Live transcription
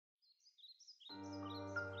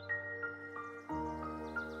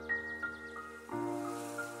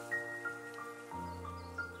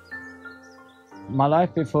my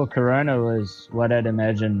life before Corona was what I'd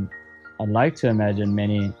like to imagine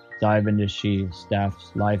many dive industry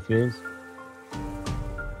staff's life is.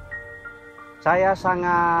 Saya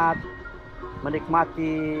sangat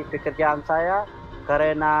menikmati pekerjaan saya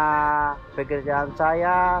karena pekerjaan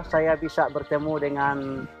saya bisa bertemu dengan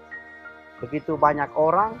begitu banyak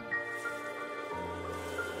orang.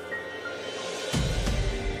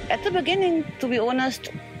 At the beginning, to be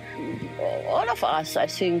honest, all of us, I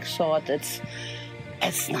think, thought it's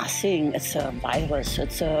nothing. It's a virus.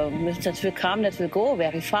 That will come, that will go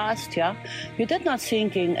very fast. Yeah, we did not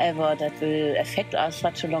thinking ever that will affect us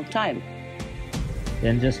such a long time.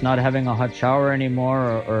 And just not having a hot shower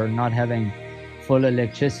anymore, or not having full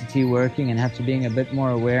electricity working, and have to being a bit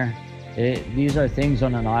more aware. These are things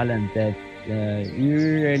on an island that you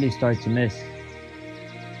really start to miss.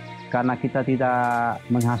 Karena kita tidak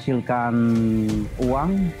menghasilkan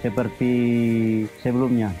uang seperti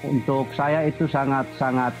sebelumnya. Untuk saya itu sangat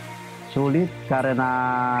sulit karena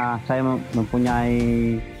saya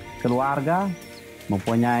mempunyai keluarga,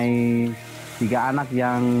 mempunyai 3 anak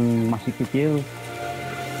yang masih kecil.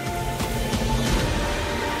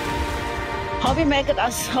 How we make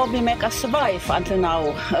us survive until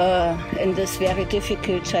now in this very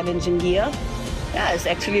difficult, challenging year? Yeah, it's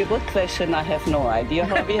actually a good question. I have no idea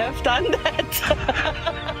how we have done that.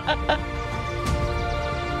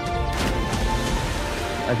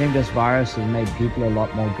 I think this virus has made people a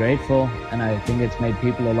lot more grateful, and I think it's made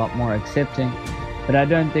people a lot more accepting. But I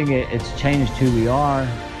don't think it's changed who we are.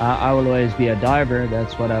 I will always be a diver.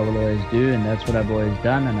 That's what I will always do, and that's what I've always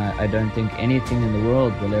done. And I don't think anything in the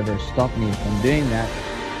world will ever stop me from doing that.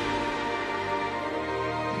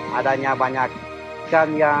 Adanya banyak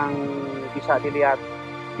ikan yang bisa dilihat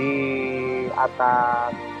di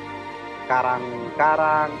atas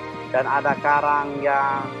karang-karang, dan ada karang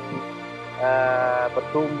yang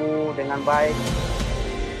bertumbuh dengan baik.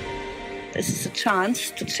 This is a chance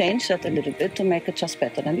to change that a little bit, to make it just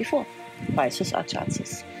better than before. Crises are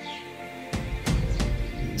chances.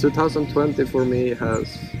 2020 for me has,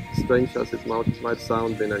 strange as it might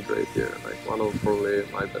sound, been a great year. Like one of probably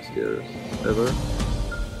my best years ever.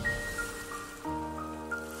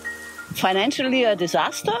 Financially a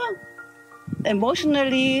disaster,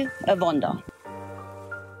 emotionally a wonder.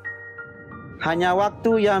 Hanya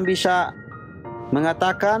waktu yang bisa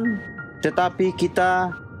mengatakan, tetapi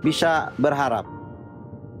kita bisa berharap.